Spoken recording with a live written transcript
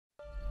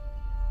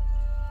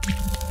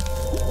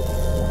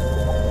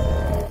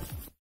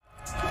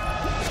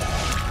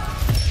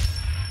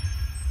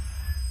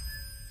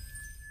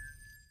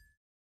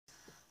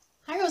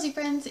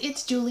Hey friends,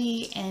 it's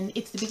Julie and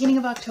it's the beginning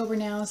of October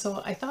now,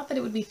 so I thought that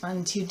it would be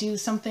fun to do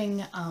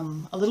something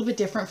a little bit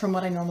different from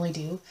what I normally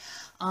do.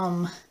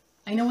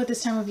 I know at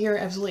this time of year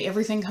absolutely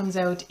everything comes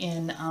out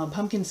in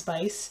pumpkin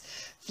spice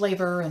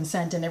flavor and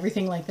scent and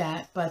everything like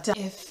that, but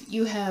if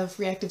you have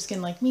reactive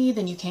skin like me,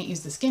 then you can't use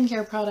the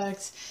skincare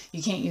products,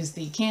 you can't use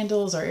the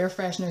candles or air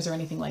fresheners or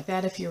anything like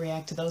that if you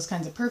react to those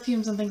kinds of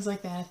perfumes and things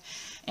like that.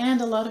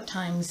 And a lot of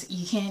times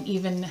you can't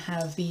even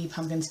have the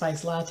pumpkin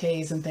spice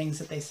lattes and things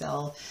that they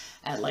sell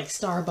at like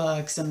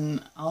Starbucks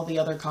and all the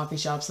other coffee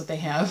shops that they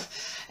have.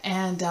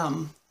 And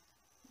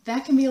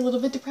that can be a little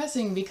bit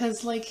depressing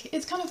because like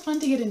it's kind of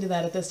fun to get into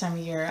that at this time of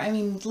year. I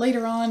mean,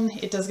 later on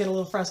it does get a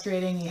little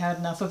frustrating, you had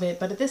enough of it,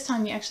 but at this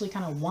time you actually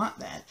kind of want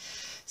that.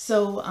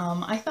 So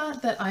I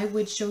thought that I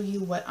would show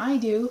you what I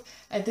do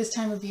at this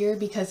time of year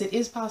because it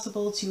is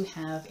possible to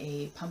have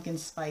a pumpkin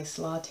spice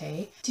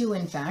latte. Two,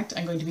 in fact.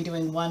 I'm going to be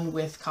doing one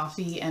with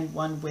coffee and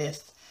one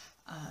with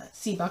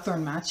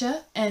Seabuckthorn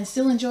matcha and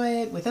still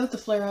enjoy it without the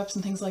flare-ups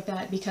and things like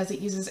that because it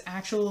uses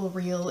actual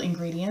real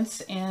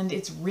ingredients and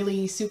it's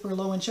really super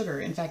low in sugar.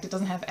 In fact, it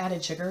doesn't have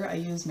added sugar. I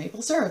use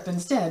maple syrup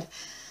instead.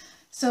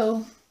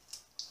 So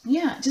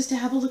yeah, just to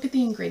have a look at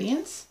the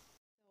ingredients.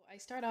 So I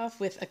start off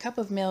with a cup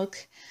of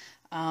milk.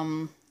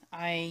 I'm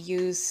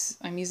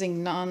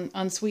using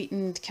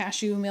unsweetened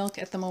cashew milk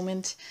at the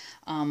moment.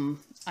 I'm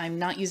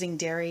not using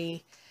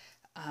dairy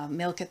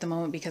milk at the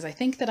moment because I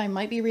think that I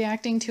might be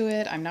reacting to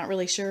it. I'm not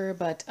really sure,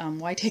 but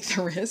why take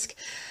the risk?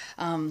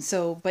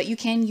 But you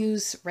can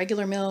use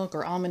regular milk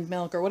or almond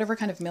milk or whatever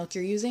kind of milk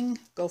you're using.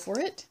 Go for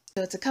it.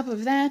 So it's a cup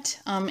of that,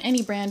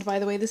 any brand, by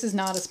the way. This is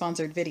not a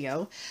sponsored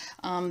video.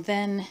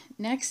 Then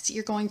next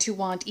you're going to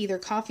want either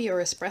coffee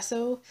or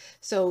espresso.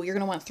 So you're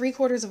going to want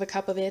 3/4 of a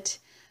cup of it,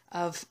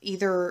 of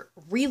either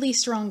really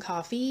strong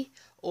coffee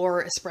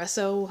or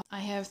espresso. I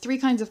have 3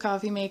 kinds of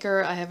coffee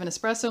maker. I have an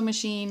espresso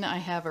machine, I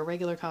have a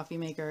regular coffee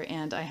maker,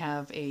 and I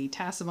have a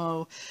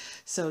Tbsp.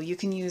 So you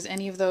can use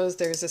any of those.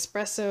 There's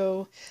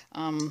espresso,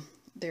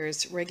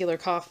 there's regular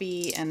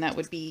coffee, and that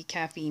would be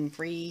caffeine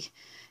free.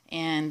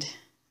 And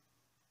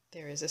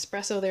there is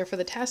espresso there for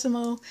the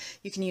Tbsp.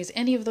 You can use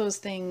any of those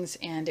things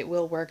and it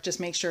will work. Just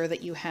make sure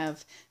that you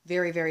have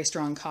very, very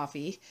strong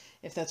coffee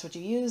if that's what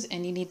you use,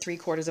 and you need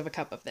 3/4 of a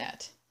cup of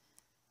that.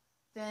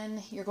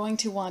 Then you're going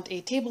to want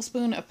a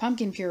tablespoon of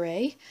pumpkin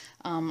puree.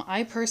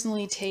 I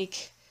personally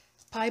take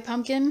pie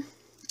pumpkin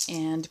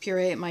and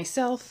puree it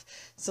myself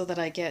so that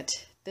I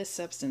get this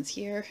substance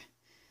here.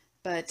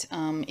 But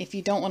if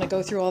you don't want to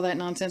go through all that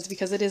nonsense,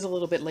 because it is a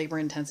little bit labor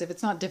intensive,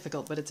 it's not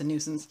difficult, but it's a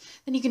nuisance,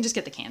 then you can just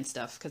get the canned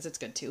stuff because it's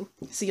good too.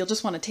 So you'll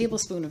just want a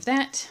tablespoon of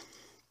that.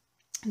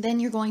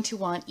 Then you're going to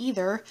want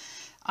either,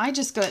 I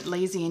just got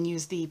lazy and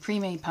used the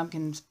pre-made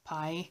pumpkin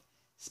pie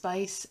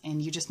spice,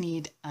 and you just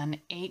need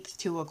 1/8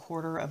 to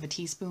 1/4 of a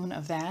teaspoon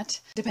of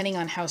that, depending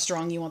on how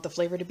strong you want the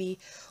flavor to be.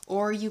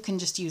 Or you can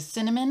just use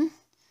cinnamon,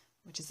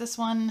 which is this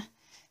one,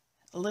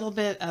 a little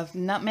bit of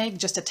nutmeg,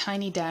 just a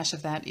tiny dash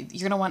of that.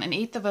 You're going to want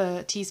 1/8 of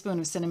a teaspoon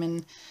of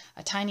cinnamon,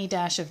 a tiny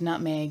dash of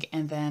nutmeg,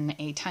 and then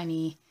a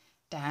tiny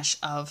dash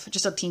of,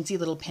 just a teensy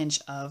little pinch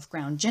of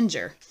ground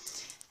ginger.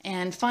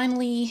 And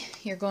finally,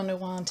 you're going to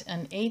want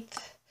 1/8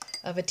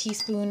 of a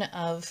teaspoon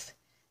of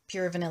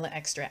pure vanilla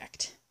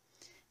extract.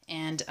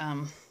 And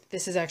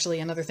this is actually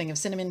another thing of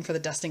cinnamon for the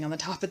dusting on the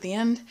top at the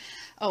end.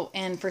 Oh,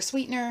 and for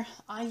sweetener,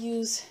 I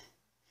use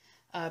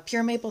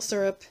pure maple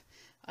syrup.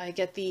 I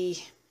get the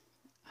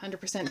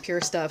 100%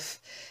 pure stuff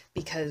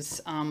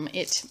because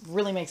it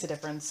really makes a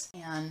difference.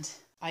 And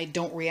I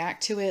don't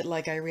react to it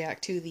like I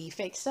react to the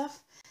fake stuff.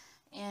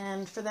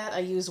 And for that, I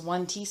use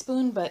 1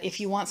 teaspoon. But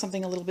if you want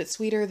something a little bit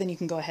sweeter, then you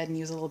can go ahead and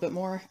use a little bit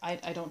more.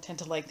 I don't tend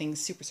to like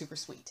things super, super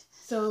sweet.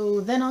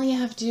 So then all you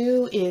have to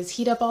do is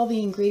heat up all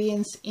the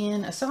ingredients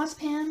in a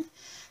saucepan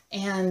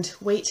and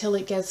wait till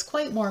it gets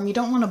quite warm. You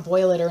don't want to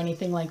boil it or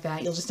anything like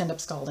that. You'll just end up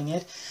scalding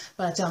it.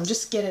 But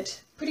just get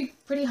it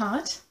pretty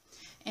hot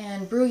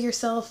and brew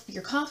yourself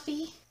your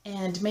coffee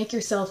and make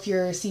yourself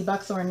your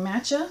Seabuckthorn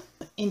matcha.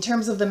 In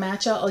terms of the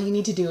matcha, all you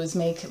need to do is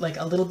make like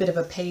a little bit of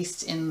a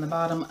paste in the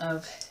bottom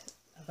of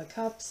a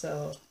cup.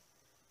 So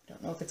I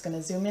don't know if it's going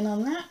to zoom in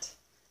on that,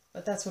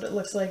 but that's what it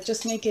looks like.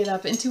 Just make it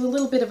up into a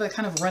little bit of a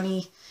kind of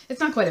runny, it's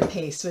not quite a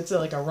paste, it's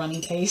like a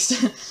runny paste.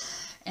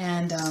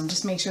 And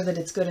just make sure that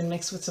it's good and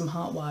mixed with some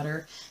hot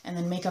water, and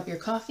then make up your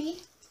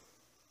coffee.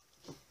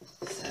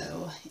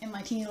 So in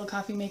my teeny little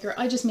coffee maker,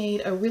 I just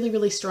made a really,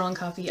 really strong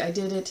coffee. I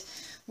did it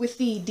with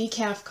the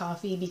decaf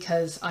coffee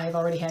because I've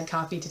already had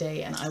coffee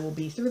today and I will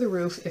be through the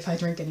roof if I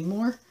drink any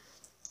more.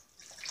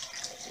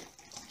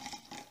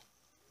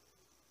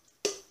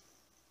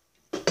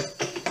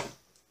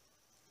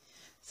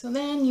 So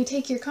then you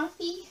take your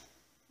coffee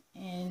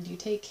and you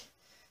take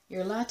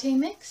your latte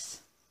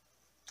mix.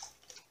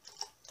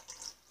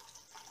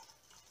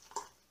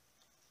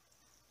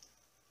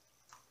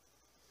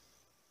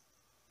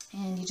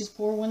 And you just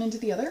pour one into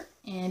the other.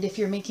 And if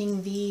you're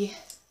making the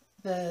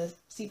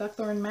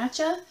Seabuckthorn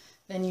matcha,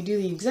 then you do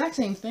the exact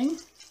same thing.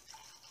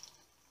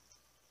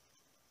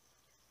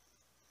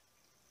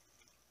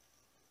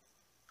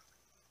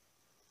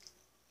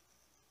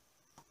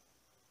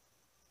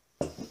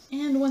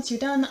 And once you're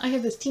done, I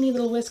have this teeny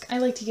little whisk. I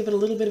like to give it a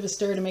little bit of a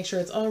stir to make sure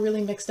it's all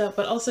really mixed up,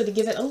 but also to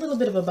give it a little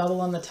bit of a bubble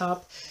on the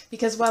top,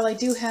 because while I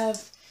do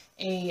have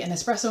an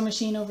espresso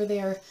machine over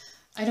there,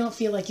 I don't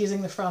feel like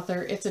using the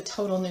frother. It's a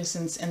total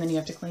nuisance, and then you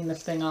have to clean the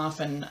thing off,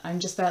 and I'm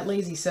just that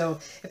lazy. So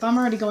if I'm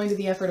already going to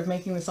the effort of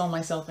making this all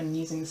myself and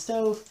using the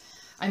stove,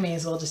 I may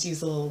as well just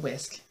use the little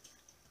whisk.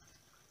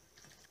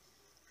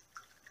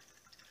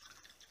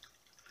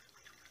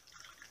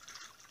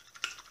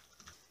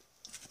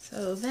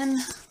 So then,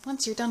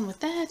 once you're done with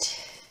that,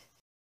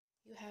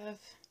 you have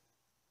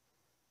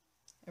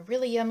a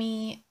really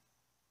yummy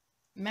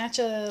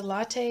matcha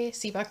latte,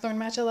 Seabuckthorn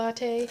matcha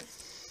latte,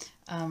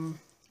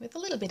 with a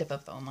little bit of a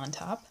foam on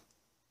top.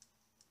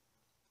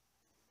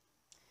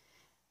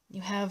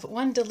 You have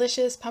one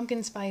delicious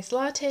pumpkin spice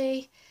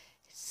latte.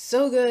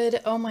 So good.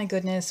 Oh my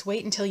goodness.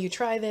 Wait until you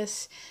try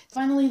this.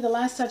 Finally, the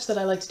last touch that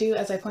I like to do,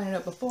 as I pointed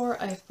out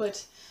before, I've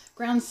put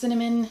ground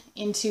cinnamon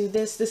into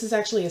this. This is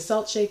actually a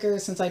salt shaker.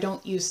 Since I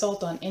don't use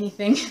salt on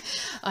anything,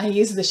 I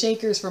use the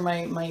shakers for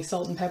my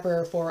salt and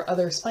pepper for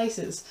other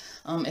spices.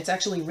 It's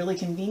actually really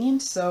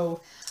convenient.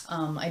 So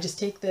I just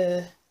take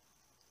the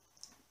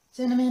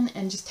cinnamon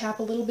and just tap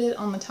a little bit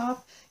on the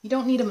top. You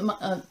don't need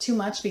too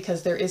much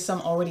because there is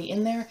some already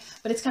in there,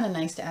 but it's kind of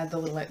nice to add the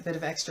little bit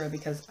of extra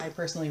because I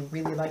personally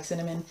really like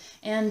cinnamon,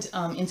 and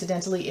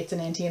incidentally it's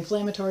an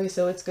anti-inflammatory,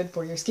 so it's good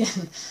for your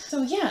skin.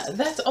 So yeah,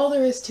 that's all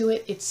there is to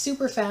it. It's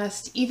super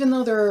fast. Even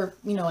though there are,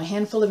 you know, a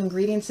handful of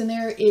ingredients in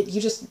there,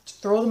 you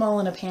just throw them all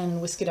in a pan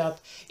and whisk it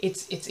up.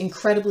 It's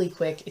incredibly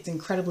quick. It's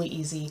incredibly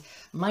easy.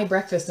 My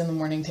breakfast in the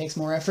morning takes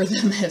more effort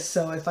than this,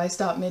 so if I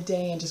stop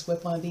midday and just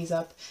whip one of these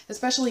up,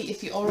 especially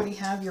if you already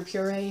have your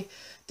puree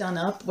done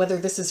up, whether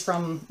this is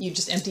from you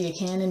just empty a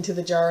can into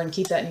the jar and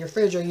keep that in your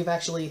fridge, or you've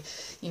actually,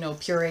 you know,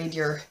 pureed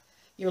your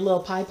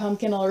little pie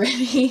pumpkin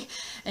already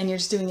and you're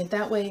just doing it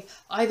that way.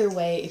 Either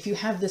way, if you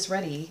have this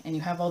ready and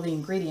you have all the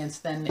ingredients,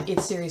 then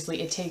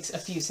it takes a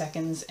few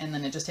seconds, and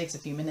then it just takes a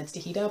few minutes to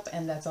heat up,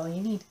 and that's all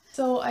you need.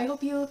 So I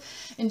hope you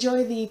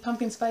enjoy the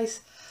pumpkin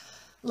spice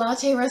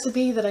latte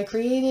recipe that I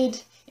created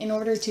in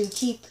order to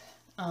keep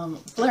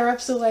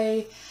flare-ups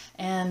away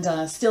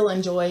and still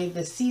enjoy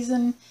this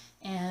season.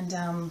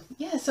 And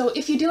yeah, so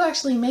if you do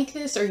actually make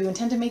this, or you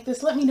intend to make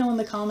this, let me know in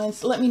the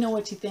comments. Let me know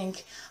what you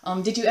think.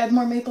 Did you add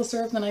more maple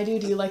syrup than I do?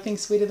 Do you like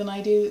things sweeter than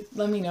I do?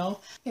 Let me know.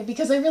 Yeah,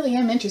 because I really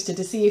am interested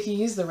to see if you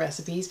use the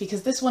recipes,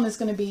 because this one is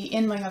going to be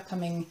in my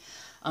upcoming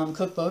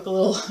cookbook. A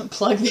little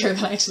plug there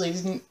that I actually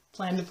didn't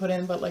plan to put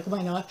in, but like,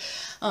 why not?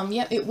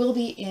 Yeah, it will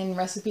be in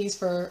recipes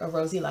for a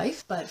Rosy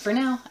Life. But for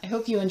now, I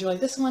hope you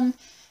enjoyed this one.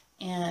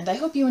 And I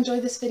hope you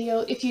enjoyed this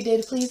video. If you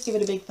did, please give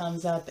it a big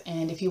thumbs up.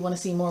 And if you want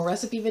to see more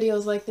recipe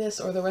videos like this,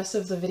 or the rest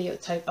of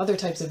the other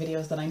types of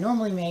videos that I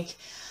normally make,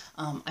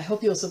 I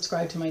hope you'll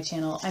subscribe to my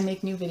channel. I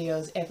make new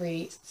videos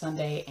every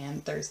Sunday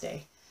and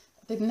Thursday.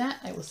 Other than that,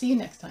 I will see you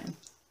next time.